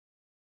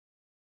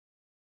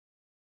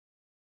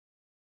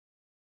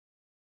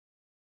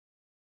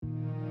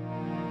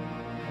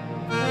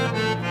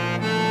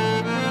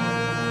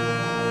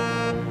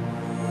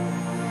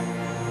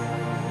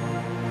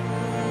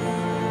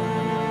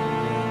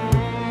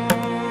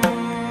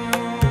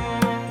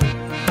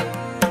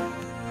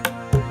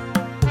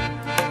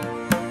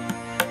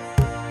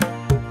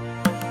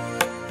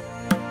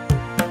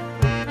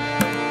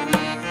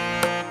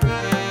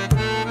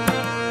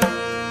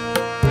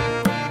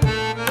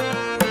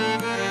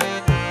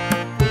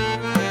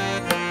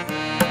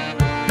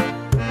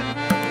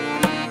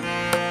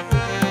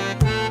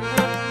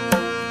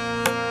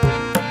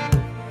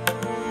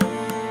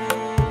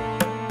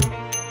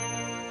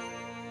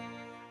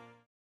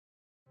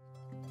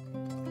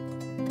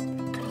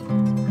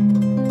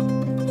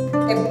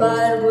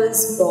Hebbar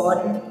was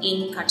born in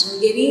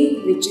Katangiri,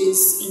 which is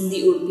in the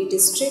Udupi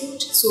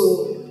district. So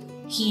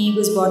he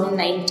was born in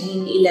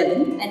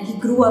 1911 and he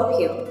grew up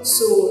here.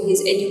 So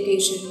his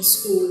education,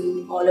 school,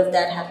 all of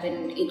that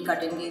happened in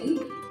Katangiri.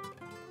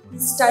 He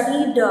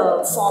studied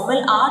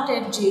formal art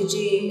at JJ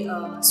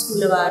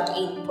School of Art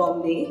in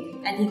Bombay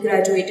and he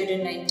graduated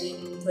in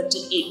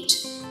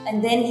 1938.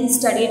 And then he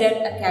studied at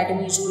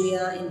Académie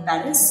Julia in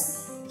Paris.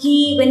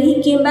 When he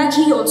came back,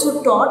 he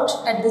also taught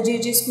at the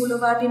JJ School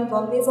of Art in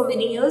Bombay for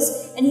many years,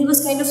 and he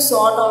was kind of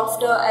sought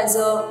after as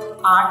a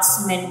arts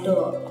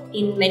mentor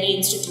in many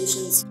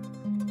institutions.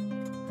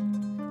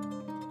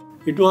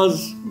 It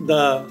was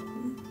the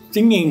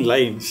singing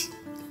lines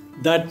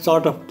that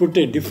sort of put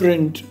the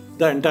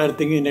entire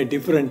thing in a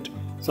different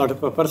sort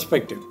of a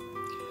perspective.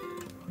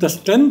 The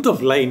strength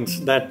of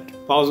lines that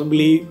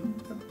possibly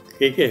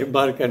K K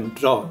Hebbar can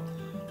draw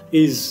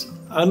is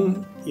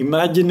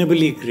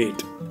unimaginably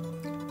great.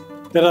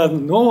 There are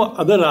no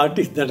other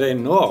artists that I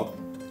know of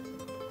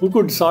who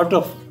could sort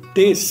of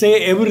say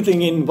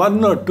everything in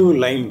one or two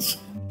lines.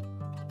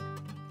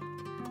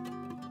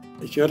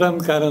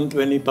 Shivaram Karanth,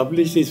 when he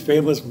published his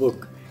famous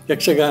book,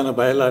 Yakshagana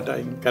Bayalata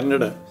in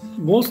Kannada,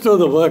 most of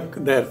the work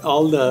there,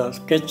 all the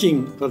sketching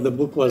for the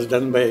book was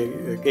done by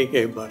K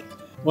K Hebbar.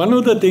 One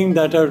of the things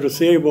that I have to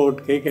say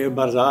about K K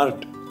Hebbar's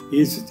art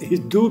is his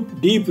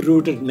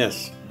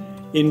deep-rootedness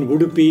in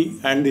Udupi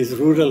and his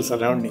rural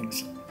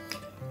surroundings.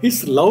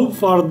 His love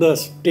for the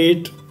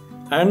state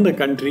and the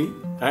country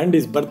and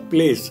his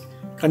birthplace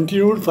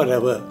continued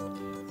forever.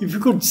 If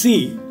you could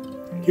see,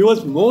 he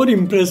was more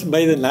impressed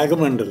by the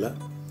Nagamandala,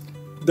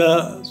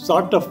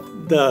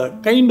 the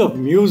kind of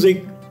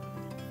music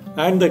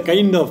and the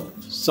kind of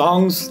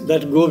songs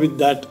that go with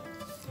that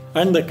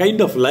and the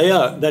kind of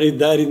laya that is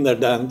there in the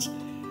dance,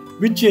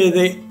 which is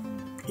the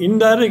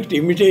indirect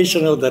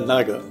imitation of the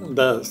Naga,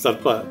 the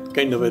Sarpa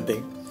kind of a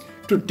thing.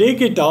 To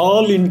take it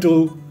all into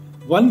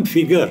one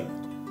figure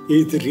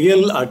is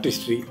real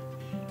artistry.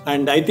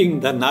 And I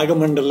think the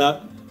Nagamandala,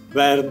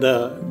 where the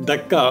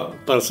Dakka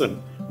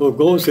person who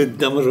goes with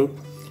Damaru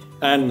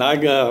and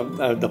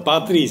Naga, the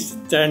Patri is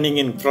standing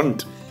in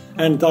front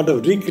and thought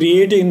of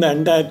recreating the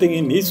entire thing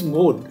in his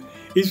mode,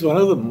 is one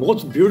of the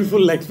most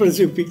beautiful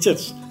expressive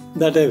pictures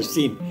that I have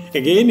seen.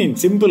 Again in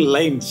simple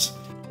lines.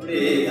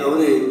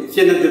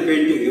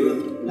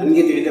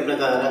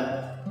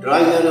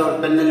 Drawing ಅವ್ರ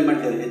ಪೆನ್ನಲ್ಲಿ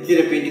ಮಾಡ್ತಾರೆ, ಹೆಚ್ಚಿನ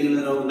painting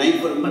ನಾವು knife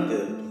work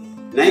ಮಾಡ್ತಿದ್ರು.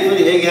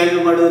 ನೈಫಲ್ಲಿ ಹೇಗೆ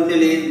handle ಮಾಡೋದು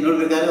ಅಂತೇಳಿ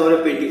ನೋಡ್ಬೇಕಾದ್ರೆ ಅವರ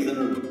ಪೇಂಟಿಂಗ್ಸ್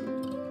ನೋಡಿ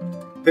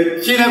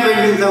ಹೆಚ್ಚಿನ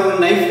ಪೇಂಟಿಂಗ್ಸ್ ಅವರು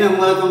ನೈಫ್ನ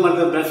ಮೂಲಕ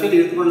ಮಾಡ್ತಾರೆ. ಬ್ರಷಲ್ಲಿ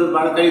ಇಟ್ಕೊಳ್ಳೋದು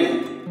ಭಾಳ ಕಡಿಮೆ,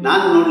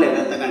 ನಾನು ನೋಡಲಿಲ್ಲ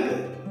ಅಂತ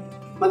ಕಾಣ್ತದೆ.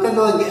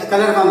 ಮತ್ತೊಂದು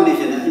ಕಲರ್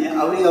ಕಾಂಬಿನೇಷನ್,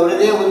 ಅವರಿಗೆ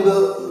ಅವರದೇ ಒಂದು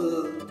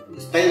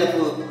style of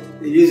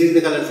using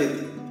the colours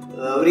ಇತ್ತು,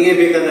 ಅವರಿಗೆ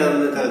ಬೇಕಾದ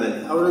ಒಂದು ಥರದಲ್ಲಿ.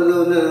 ಅವರದ್ದು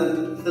ಒಂದು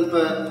ಸ್ವಲ್ಪ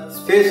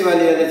ಸ್ಪೇಸ್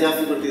ವ್ಯಾಲ್ಯೂ ಎಲ್ಲ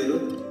ಜಾಸ್ತಿ ಕೊಡ್ತಿದ್ರು.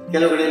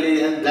 ಕೆಲವು ಕಡೆಯಲ್ಲಿ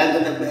ಬ್ಲ್ಯಾಕ್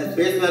ಅಂತ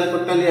ಸ್ಪೇಸ್ ವ್ಯಾಲ್ಯೂ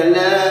ಕೊಟ್ಟಲ್ಲಿ ಎಲ್ಲ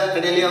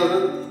ಕಡೆಯಲ್ಲಿ ಅವರು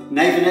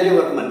ನೈಫಿನಲ್ಲಿ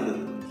ವರ್ಕ್ ಮಾಡ್ತಿದ್ರು.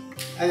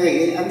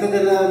 ಹಾಗಾಗಿ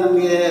ಅಂಥದ್ದೆಲ್ಲ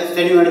ನಮಗೆ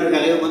ಸ್ಟಡಿ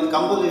ಮಾಡಬೇಕಾದ್ರೆ ಒಂದು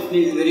ಕಂಪೋಸಿಷನ್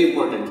ಈಸ್ ವೆರಿ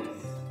ಇಂಪಾರ್ಟೆಂಟ್.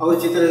 ಅವ್ರ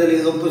ಚಿತ್ರದಲ್ಲಿ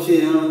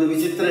ಕಂಪೋಸಿಷನ್ ಒಂದು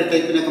ವಿಚಿತ್ರ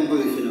ಟೈಪಿನ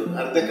ಕಂಪೋಸಿಷನ್, ಅವರು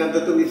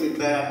ಅರ್ಧಕ್ಕರ್ಧಕ್ಕೂ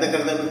ವಿಚಿತ್ರ,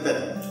 ಅರ್ಧಕ್ಕರ್ಧ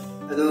ಬಿಡ್ತಾರೆ.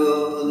 ಅದು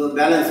ಒಂದು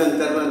ಬ್ಯಾಲೆನ್ಸ್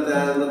ಅಂತ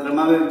ಒಂದು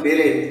ಕ್ರಮವೇ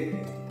ಬೇರೆ ಇದೆ.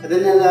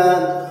 ಅದನ್ನೆಲ್ಲ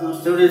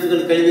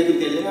ಸ್ಟೂಡೆಂಟ್ಸ್ಗಳು ಕಲಿಬೇಕು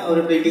ಅಂತ ಹೇಳಿದರೆ ಅವರ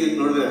ಪೇಂಟಿಂಗ್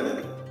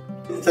ನೋಡಬೇಕಾಗ್ತದೆ.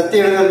 ಸತ್ಯ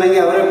ಹೇಳಿದ್ರೆ ನನಗೆ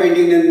ಅವರ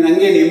ಪೇಂಟಿಂಗ್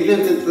ನನಗೆ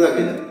ಇನ್ಫ್ಲುಯೆನ್ಸ್ ಅಂತೂ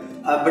ಆಗಿಲ್ಲ,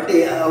 ಬಟ್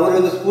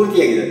ಅವರೊಂದು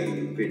ಸ್ಫೂರ್ತಿಯಾಗಿದೆ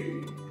ಪೇಂಟಿಂಗ್.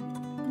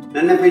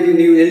 ನನ್ನ ಪೇಂಟಿಂಗ್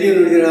ನೀವು ಎಲ್ಲಿಯೂ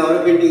ನೋಡಿದ್ರೆ ಅವರ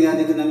ಪೇಂಟಿಂಗ್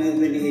ಅದಕ್ಕೆ ನನ್ನ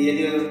ಪೇಂಟಿಂಗ್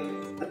ಎಲ್ಲಿಯೂ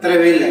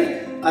ಹತ್ತಿರವೇ ಇಲ್ಲ.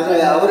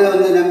 ಆದರೆ ಅವರ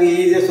ಒಂದು ನಮಗೆ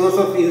is A source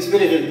of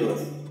inspiration to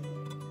us.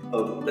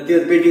 ಹೌದು,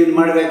 ಪ್ರತಿಯೊಂದು ಪೇಂಟಿಂಗ್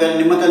ಮಾಡಬೇಕಾದ್ರೆ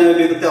ನಿಮ್ಮತನ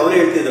ಇರುತ್ತೆ ಅವರೇ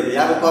ಹೇಳ್ತಿದ್ರು,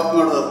 ಯಾರು ಕಾಪಿ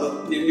ಮಾಡೋದು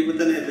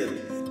ನಿಮ್ಮತನ ಇರ್ತದೆ.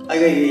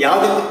 ಹಾಗಾಗಿ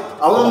ಯಾವುದಕ್ಕೆ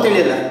ಅವರು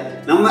ಅಂತೇಳಿಲ್ಲ,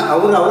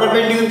 ಅವರ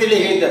ಪೇಂಟಿಂಗ್ ಅಂತೇಳಿ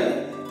ಹೇಳ್ತಾರೆ.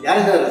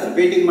 ಯಾರಿದ್ದಾರೆ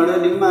ಪೇಂಟಿಂಗ್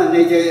ಮಾಡೋದು ನಿಮ್ಮ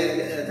ನೈಜ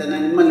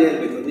ನಿಮ್ಮಲ್ಲೇ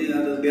ಇರಬೇಕು, ನೀವು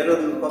ಅದು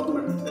ಬೇರೆಯವ್ರನ್ನ ಕಾಪಿ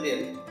ಮಾಡೋದು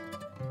ಸರಿಯಲ್ಲ.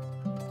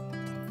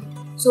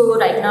 So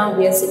right now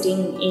we are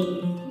sitting in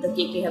the K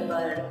K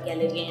Hebbar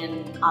Gallery and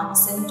Art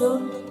Center.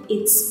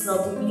 It's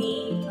probably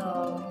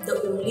the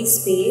only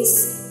space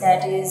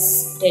that is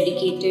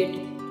dedicated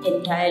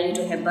entirely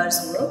to Hebbar's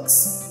works.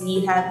 We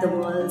have the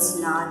world's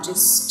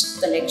largest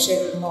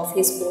collection of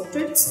his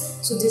portraits.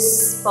 So this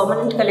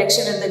permanent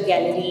collection in the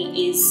gallery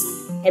is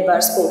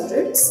Hebbar's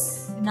portraits.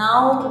 Now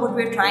what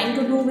we're trying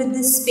to do with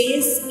this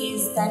space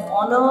is that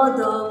honor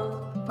the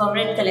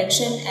permanent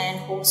collection and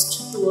host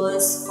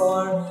tours for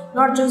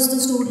not just the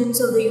students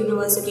of the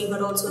university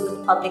but also the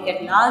public at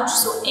large.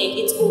 So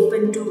it's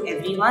open to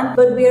everyone,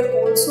 but we are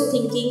also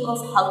thinking of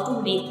how to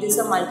make this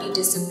a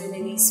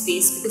multidisciplinary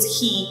space, because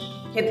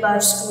Hebbar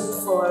stood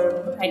for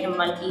kind of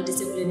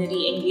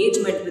multidisciplinary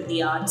engagement with the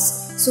arts.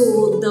 So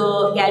the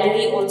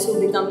gallery also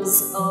becomes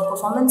a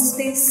performance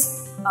space.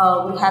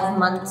 We have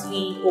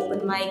monthly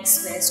open mics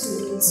where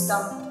students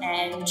come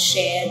and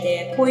share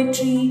their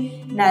poetry,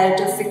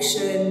 narrative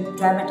fiction,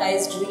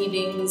 dramatized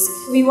readings.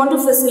 We want to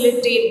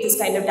facilitate this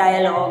kind of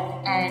dialogue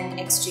and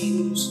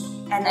exchange,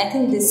 and I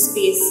think this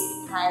space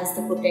has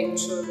the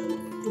potential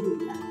to do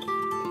that.